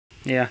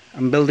Yeah,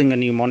 I'm building a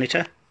new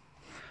monitor.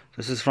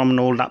 This is from an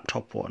old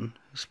laptop one.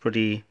 It's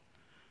pretty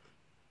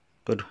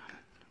good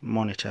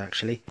monitor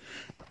actually.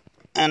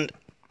 And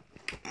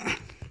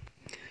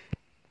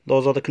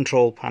those are the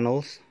control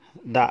panels.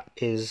 That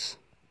is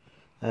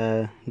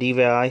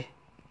DVI,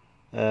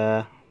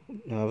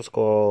 what's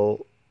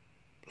called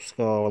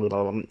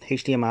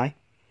HDMI,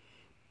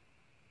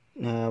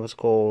 what's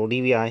called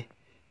DVI,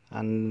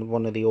 and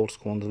one of the old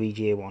school ones,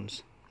 VGA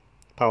ones.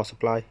 Power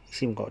supply.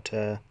 It's even got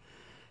a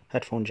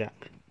headphone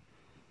jack.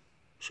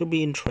 Should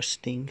be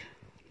interesting.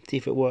 See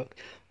if it works.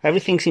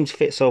 Everything seems to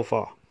fit so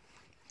far,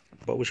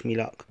 but wish me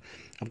luck.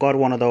 I've got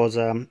one of those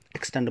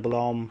extendable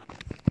arm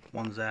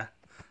ones there,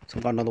 so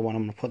I've got another one.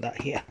 I'm gonna put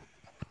that here.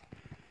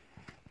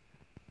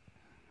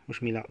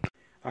 Wish me luck.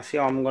 I see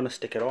how I'm gonna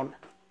stick it on.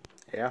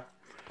 Yeah,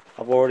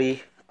 I've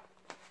already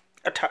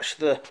attached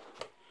the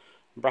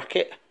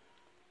bracket,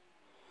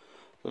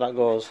 so that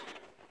goes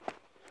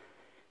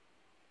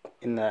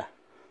in there,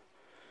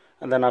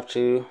 and then I have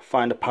to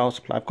find a power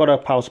supply. I've got a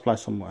power supply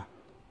somewhere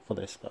for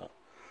this, but I'll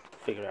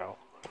figure it out.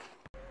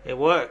 It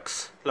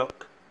works.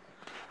 Look,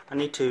 I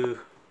need to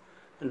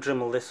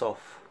Dremel this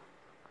off.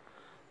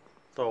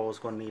 Thought I was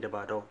going to need it,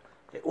 but I don't.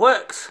 It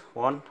works.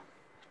 1,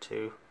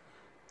 2,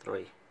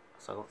 3.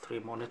 So I've got 3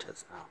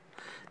 monitors now.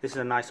 This is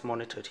a nice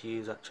monitor to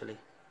use actually.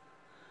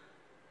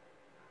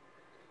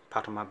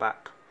 Pat on my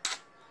back.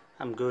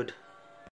 I'm good.